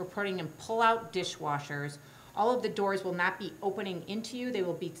showers. We're putting in pull-out dishwashers. All of the doors will not be opening into you. They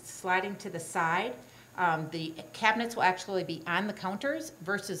will be sliding to the side. The cabinets will actually be on the counters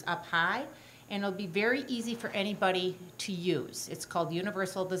versus up high. And it'll be very easy for anybody to use. It's called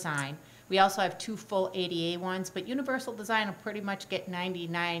universal design. We also have 2 full ADA ones, but universal design will pretty much get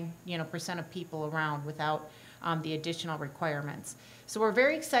 99% of people around without the additional requirements. So we're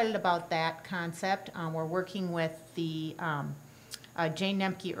very excited about that concept. We're working with the Jane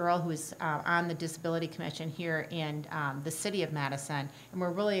Nemke Earl, who's on the Disability Commission here in the city of Madison, and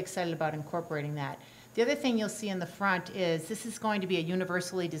we're really excited about incorporating that. The other thing you'll see in the front is this is going to be a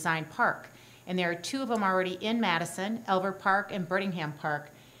universally designed park, and there are 2 of them already in Madison, Elver Park and Birmingham Park.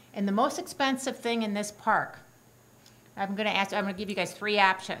 And the most expensive thing in this park, I'm going to give you guys 3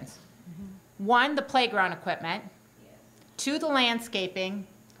 options. 1, the playground equipment, 2, the landscaping,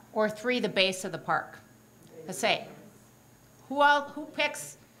 or 3, the base of the park. Let's say, who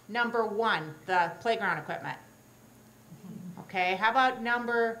picks number 1, the playground equipment? Okay, how about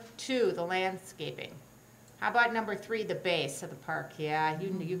number 2, the landscaping? How about number 3, the base of the park? Yeah,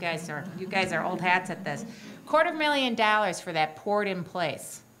 you guys are old hats at this. $250,000 for that poured in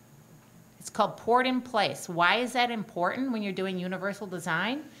place. It's called poured in place. Why is that important when you're doing universal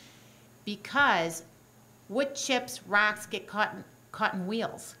design? Because wood chips, rocks get caught in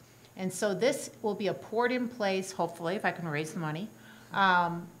wheels. And so this will be a poured in place, hopefully, if I can raise the money.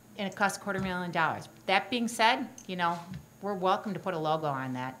 And it costs $250,000. That being said, you know, we're welcome to put a logo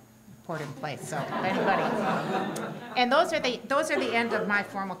on that poured in place. So if anybody. And those are the end of my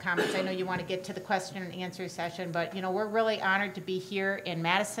formal comments. I know you want to get to the question and answer session, but you know, we're really honored to be here in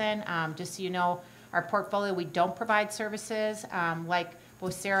Madison. Just so you know, our portfolio, we don't provide services like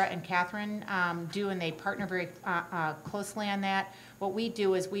both Sarah and Catherine do, and they partner very closely on that. What we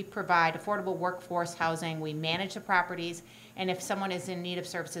do is we provide affordable workforce housing, we manage the properties, and if someone is in need of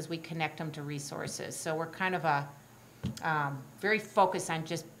services, we connect them to resources. So we're kind of very focused on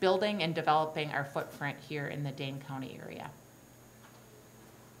just building and developing our footprint here in the Dane County area.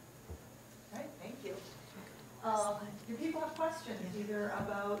 All right, thank you. Do people have questions either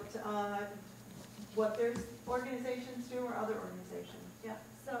about what their organizations do or other organizations? Yeah.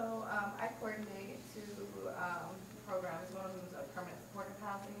 So I coordinate 2 programs. One of them is a permanent supportive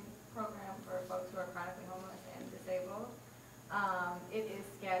housing program for folks who are chronically homeless and disabled. It is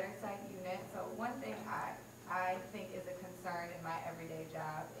scattered site unit. So one thing I think is a concern in my everyday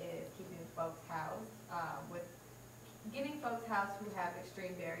job is keeping folks housed. With getting folks housed who have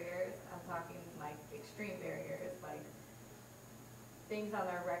extreme barriers. I'm talking like extreme barriers, like things on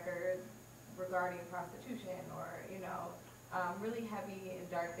their record regarding prostitution or, you know, really heavy and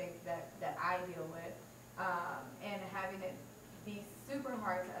dark things that I deal with, and having it be super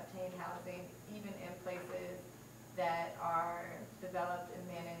hard to obtain housing, even in places that are developed and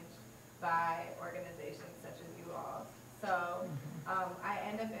managed by organizations such as you all. So I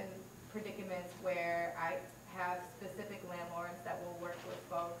end up in predicaments where I have specific landlords that will work with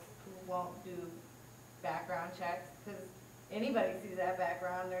folks who won't do background checks, because anybody sees that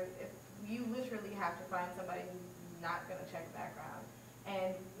background. You literally have to find somebody who's not going to check background.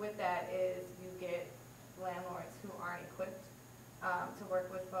 And with that is you get landlords who aren't equipped to work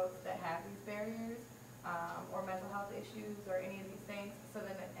with folks that have these barriers or mental health issues or any of these things. So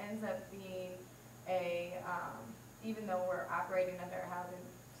then it ends up being even though we're operating under a housing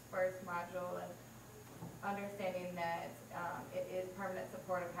first module and understanding that it is permanent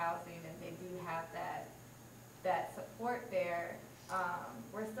supportive housing and they do have that support there,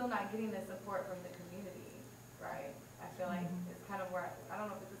 we're still not getting the support from the community, right? I feel like it's kind of where, I don't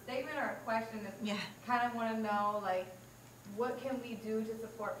know if it's a statement or a question, kind of want to know, like, what can we do to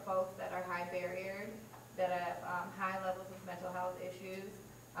support folks that are high barriered, that have high levels of mental health issues?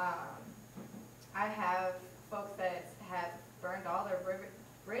 I have folks that have burned all their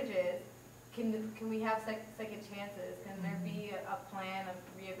bridges. Can we have second chances? Can there be a plan of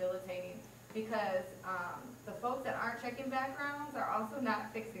rehabilitating? Because the folks that aren't checking backgrounds are also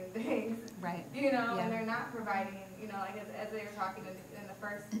not fixing things, Right. you know, and they're not providing, you know, like as they were talking in the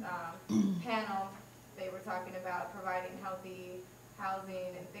first panel, they were talking about providing healthy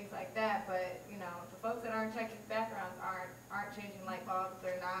housing and things like that, but, you know, the folks that aren't checking backgrounds aren't changing light bulbs,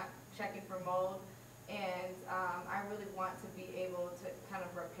 they're not checking for mold, and I really want to be able to kind of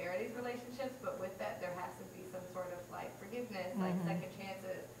repair these relationships, but with that there has to be some sort of like forgiveness, like second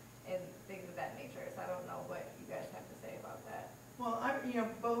chances, and things of that nature. So I don't know what you guys have to say about that. Well,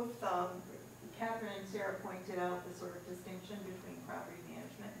 both Catherine and Sarah pointed out the sort of distinction between property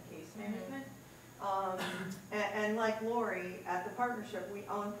management and case management. And like Lori, at the partnership, we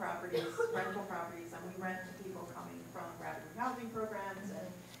own properties, rental properties, and we rent to people coming from rapid housing programs, and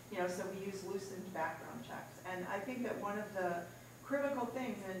so we use loosened background checks. And I think that one of the critical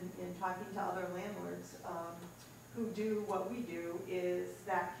things in talking to other landlords who do what we do is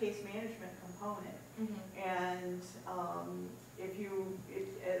that case management component. And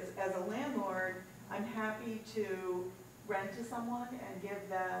as a landlord, I'm happy to rent to someone and give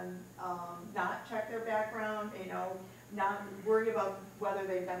them, not check their background, not worry about whether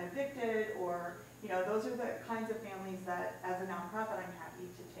they've been evicted or, those are the kinds of families that as a nonprofit I'm happy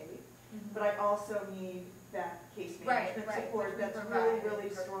to take. But I also need that case management support that's really, really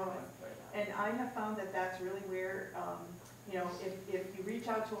strong. And I have found that that's really where, if you reach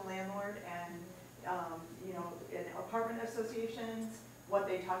out to a landlord and, in apartment associations, what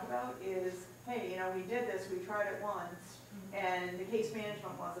they talk about is, hey, we did this, we tried it once, and the case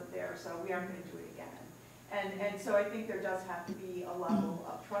management wasn't there, so we aren't going to do it again. And so I think there does have to be a level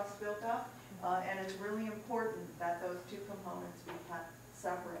of trust built up, and it's really important that those two components be kept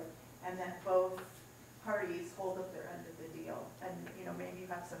separate, and that both parties hold up their end of the deal. And maybe you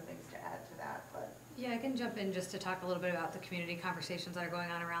have some things to add to that, but Yeah, I can jump in just to talk a little bit about the community conversations that are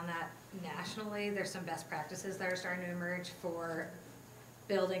going on around that nationally. There's some best practices that are starting to emerge for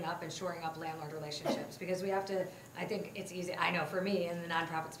building up and shoring up landlord relationships, because we have to, I think it's easy, I know for me in the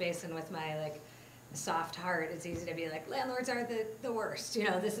nonprofit space and with my like soft heart, it's easy to be like, landlords are the worst, you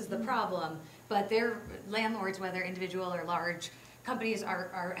know, this is the problem. But they're landlords, whether individual or large, companies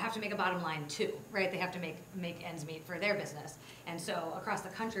have to make a bottom line too, right? They have to make ends meet for their business. And so across the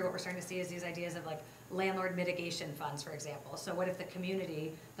country, what we're starting to see is these ideas of like landlord mitigation funds, for example. So what if the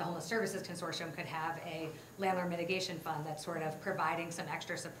community, the Homeless Services Consortium, could have a landlord mitigation fund that's sort of providing some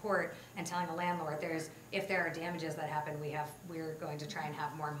extra support and telling a landlord if there are damages that happen, we're going to try and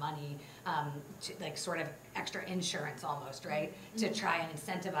have more money, to like sort of extra insurance almost, right? To try and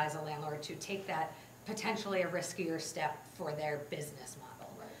incentivize a landlord to take that potentially a riskier step for their business model.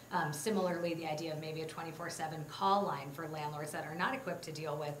 Similarly, the idea of maybe a 24/7 call line for landlords that are not equipped to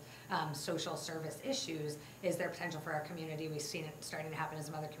deal with social service issues is there potential for our community. We've seen it starting to happen in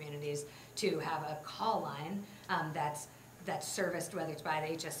some other communities to have a call line that's serviced, whether it's by the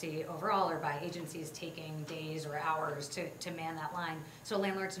HSC overall or by agencies taking days or hours to man that line. So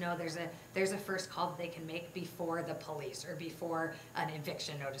landlords know there's a first call that they can make before the police or before an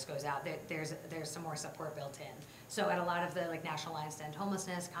eviction notice goes out. There's some more support built in. So at a lot of the like National Alliance to End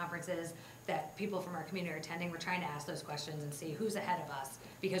Homelessness conferences that people from our community are attending, we're trying to ask those questions and see who's ahead of us,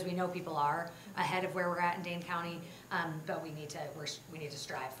 because we know people are ahead of where we're at in Dane County, but we need to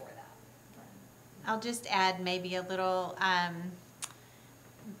strive for that. I'll just add maybe a little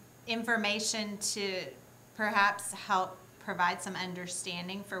information to perhaps help provide some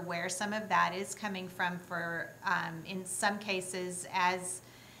understanding for where some of that is coming from. For in some cases, as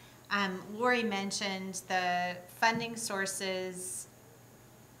Lori mentioned, the funding sources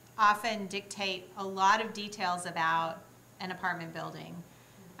often dictate a lot of details about an apartment building.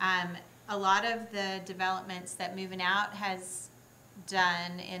 A lot of the developments that Moving Out has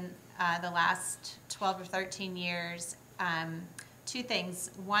done in the last 12 or 13 years, two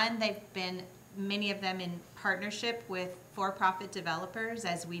things. One, many of them in partnership with for-profit developers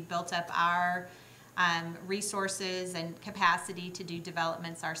as we built up our resources and capacity to do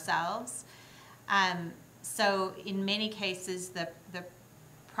developments ourselves. So in many cases, the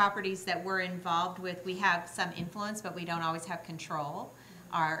properties that we're involved with, we have some influence, but we don't always have control.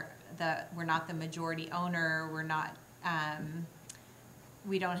 We're not the majority owner. We're not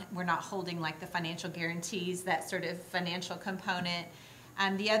holding like the financial guarantees, that sort of financial component.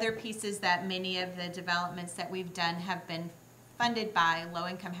 The other piece is that many of the developments that we've done have been funded by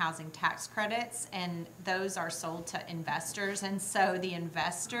low-income housing tax credits, and those are sold to investors. And so the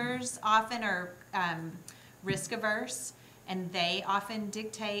investors often are risk averse, and they often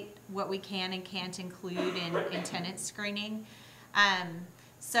dictate what we can and can't include in tenant screening.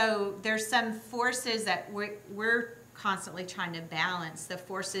 So there's some forces that we're constantly trying to balance, the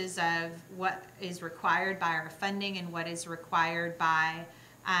forces of what is required by our funding and what is required by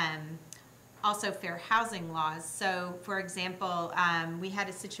also fair housing laws. So for example, we had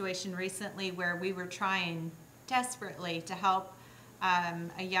a situation recently where we were trying desperately to help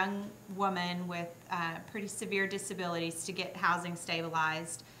a young woman with pretty severe disabilities to get housing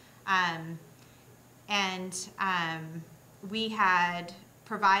stabilized. We had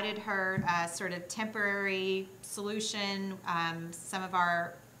provided her a sort of temporary solution. Some of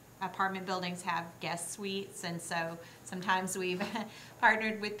our apartment buildings have guest suites, and so sometimes we've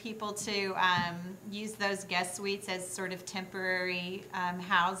partnered with people to use those guest suites as sort of temporary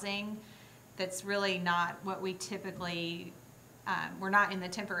housing. That's really not what we typically, we're not in the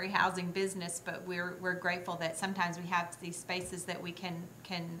temporary housing business, but we're grateful that sometimes we have these spaces that we can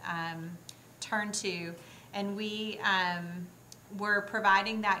turn to. And we were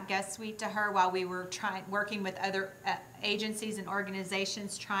providing that guest suite to her while we were working with other agencies and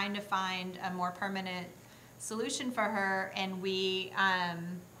organizations trying to find a more permanent solution for her. And we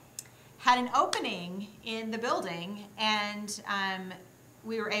had an opening in the building, and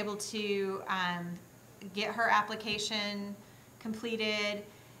we were able to get her application completed,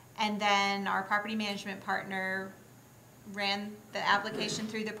 and then our property management partner ran the application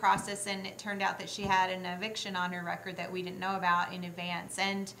through the process, and it turned out that she had an eviction on her record that we didn't know about in advance,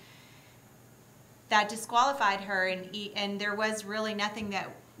 and that disqualified her, and there was really nothing that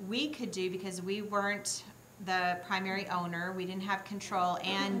we could do because we weren't the primary owner. We didn't have control,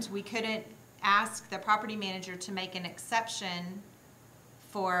 and we couldn't ask the property manager to make an exception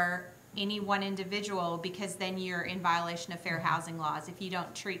for any one individual, because then you're in violation of fair housing laws if you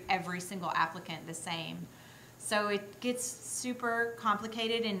don't treat every single applicant the same. So it gets super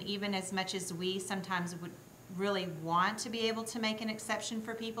complicated, and even as much as we sometimes really want to be able to make an exception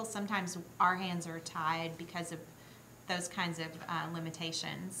for people. Sometimes our hands are tied because of those kinds of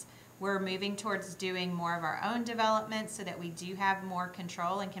limitations. We're moving towards doing more of our own development so that we do have more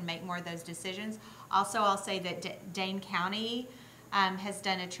control and can make more of those decisions. Also, I'll say that Dane County has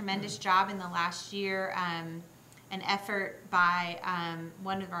done a tremendous job in the last year. An effort by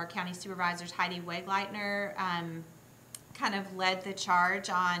one of our county supervisors, Heidi Wegleitner, kind of led the charge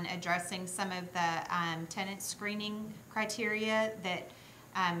on addressing some of the tenant screening criteria that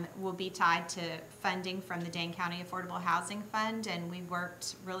will be tied to funding from the Dane County Affordable Housing Fund, and we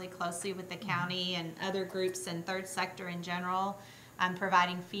worked really closely with the county and other groups and third sector in general,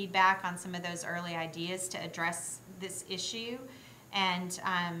 providing feedback on some of those early ideas to address this issue. And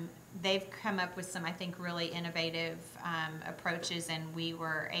they've come up with some, I think, really innovative approaches, and we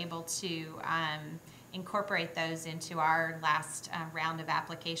were able to incorporate those into our last round of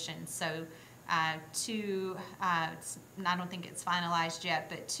applications. So I don't think it's finalized yet,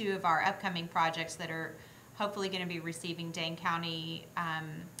 but 2 of our upcoming projects that are hopefully going to be receiving Dane County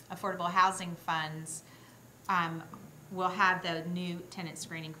Affordable Housing Funds will have the new tenant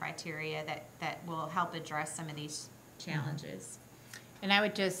screening criteria that will help address some of these challenges. And I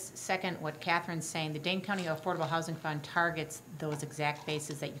would just second what Catherine's saying. The Dane County Affordable Housing Fund targets those exact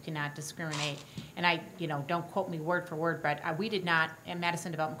bases that you cannot discriminate. And I, don't quote me word for word, but we did not, and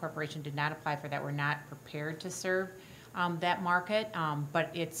Madison Development Corporation did not apply for that. We're not prepared to serve that market. But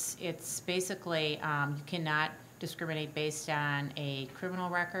it's basically, you cannot discriminate based on a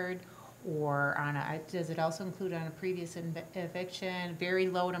criminal record or on does it also include on a previous eviction, very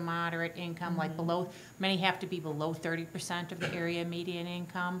low to moderate income, like many have to be below 30% of the area median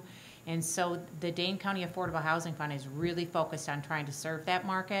income. And so the Dane County Affordable Housing Fund is really focused on trying to serve that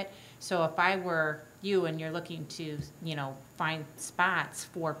market. So if I were you and you're looking to, find spots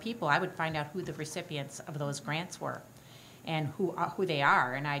for people, I would find out who the recipients of those grants were and who they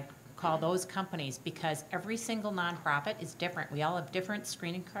are. And I'd call those companies, because every single nonprofit is different. We all have different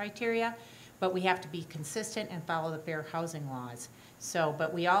screening criteria, but we have to be consistent and follow the fair housing laws. So,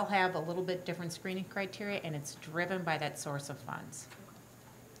 but we all have a little bit different screening criteria, and it's driven by that source of funds.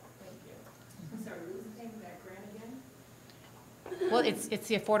 Thank you. I'm sorry, what was the name of that grant again? Well, it's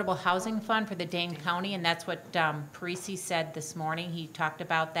the Affordable Housing Fund for the Dane County, and that's what Parisi said this morning. He talked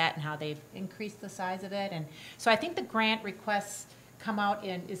about that and how they've increased the size of it. And so I think the grant requests come out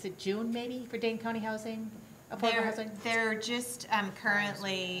in, is it June maybe, for Dane County Housing? Affordable Housing? They're just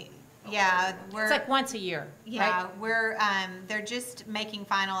currently, yeah, it's like once a year, yeah, right? we're they're just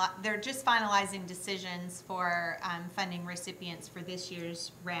finalizing decisions for funding recipients for this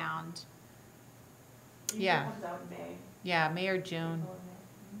year's round. Yeah. It comes out in May. Yeah, May or June. April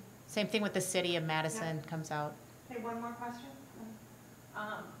and May. Same thing with the city of Madison comes out Hey, one more question?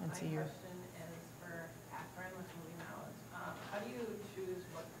 once a My year. question is for Catherine with moving out. How do you choose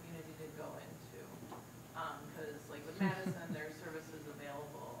what community to go into? Because like with Madison, there's services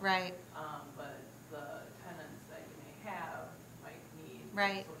available. Right. But the tenants that you may have might need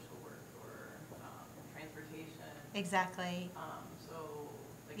Right. social work or transportation. Exactly. So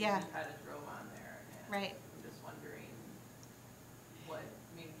like Yeah. you kind of drove on there, and Right. I'm just wondering what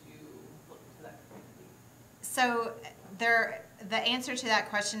made you look to that community. So the answer to that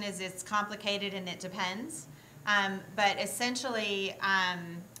question is it's complicated and it depends. But essentially,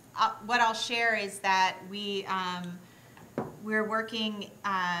 what I'll share is that we're working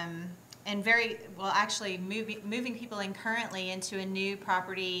and actually moving people in currently into a new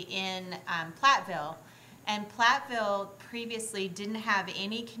property in Platteville. And Platteville previously didn't have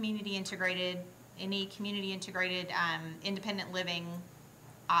any community integrated independent living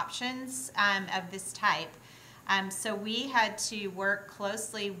options of this type. So we had to work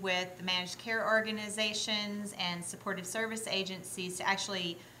closely with the managed care organizations and supportive service agencies to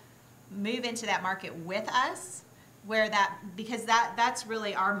actually move into that market with us, because that's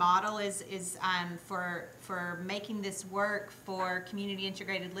really our model is for making this work for community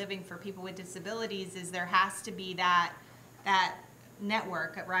integrated living for people with disabilities, is there has to be that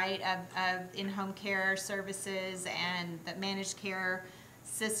network, right, of in-home care services and the managed care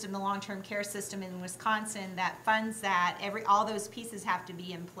system, the long-term care system in Wisconsin that funds that. All those pieces have to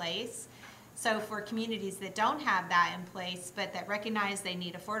be in place. So for communities that don't have that in place, but that recognize they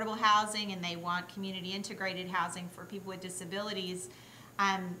need affordable housing and they want community integrated housing for people with disabilities,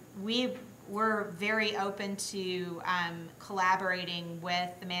 we're very open to collaborating with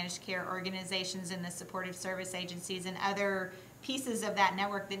the managed care organizations and the supportive service agencies and other pieces of that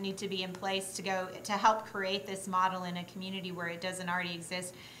network that need to be in place to help create this model in a community where it doesn't already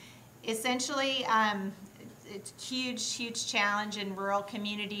exist. Essentially, it's a huge challenge in rural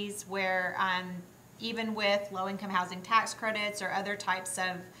communities where even with low-income housing tax credits or other types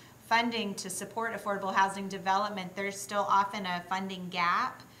of funding to support affordable housing development, there's still often a funding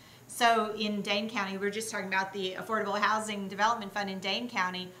gap. So in Dane County, we were just talking about the Affordable Housing Development Fund in Dane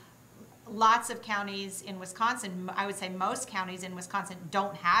County. Lots of counties in Wisconsin, I would say most counties in Wisconsin,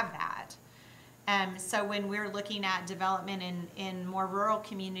 don't have that. So when we're looking at development in more rural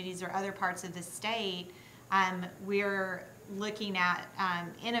communities or other parts of the state, we're looking at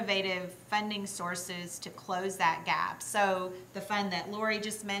innovative funding sources to close that gap. So the fund that Lori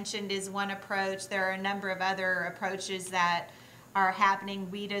just mentioned is one approach. There are a number of other approaches that are happening.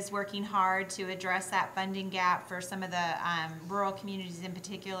 WIDA's working hard to address that funding gap for some of the rural communities in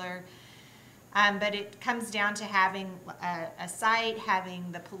particular. But it comes down to having a site,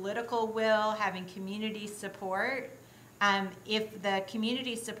 having the political will, having community support. If the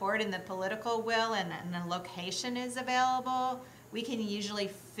community support and the political will and the location is available, we can usually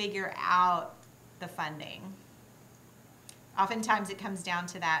figure out the funding. Oftentimes it comes down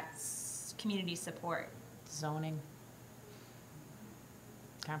to that community support. Zoning.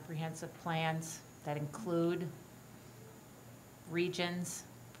 Comprehensive plans that include regions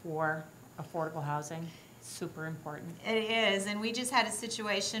for affordable housing, super important. It is, and we just had a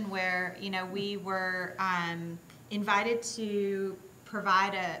situation where, you know, we were invited to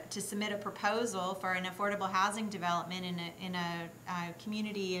to submit a proposal for an affordable housing development in a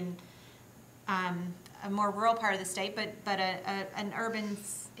community in a more rural part of the state, but an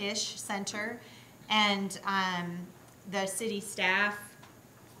urban-ish center, and the city staff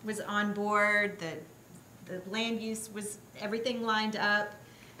was on board. The land use was everything lined up.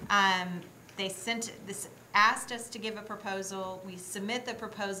 They asked us to give a proposal. We submit the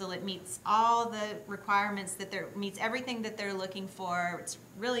proposal. It meets all the requirements meets everything that they're looking for. It's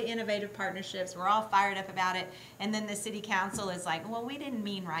really innovative partnerships. We're all fired up about it. And then the city council is like, well, we didn't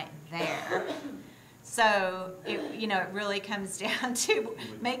mean right there. So it really comes down to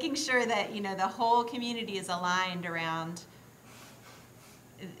making sure that, you know, the whole community is aligned around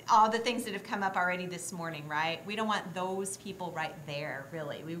all the things that have come up already this morning, right? We don't want those people right there,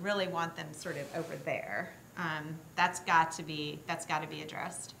 really. We really want them sort of over there. That's got to be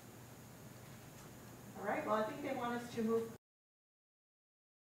addressed. All right, well, I think they want us to move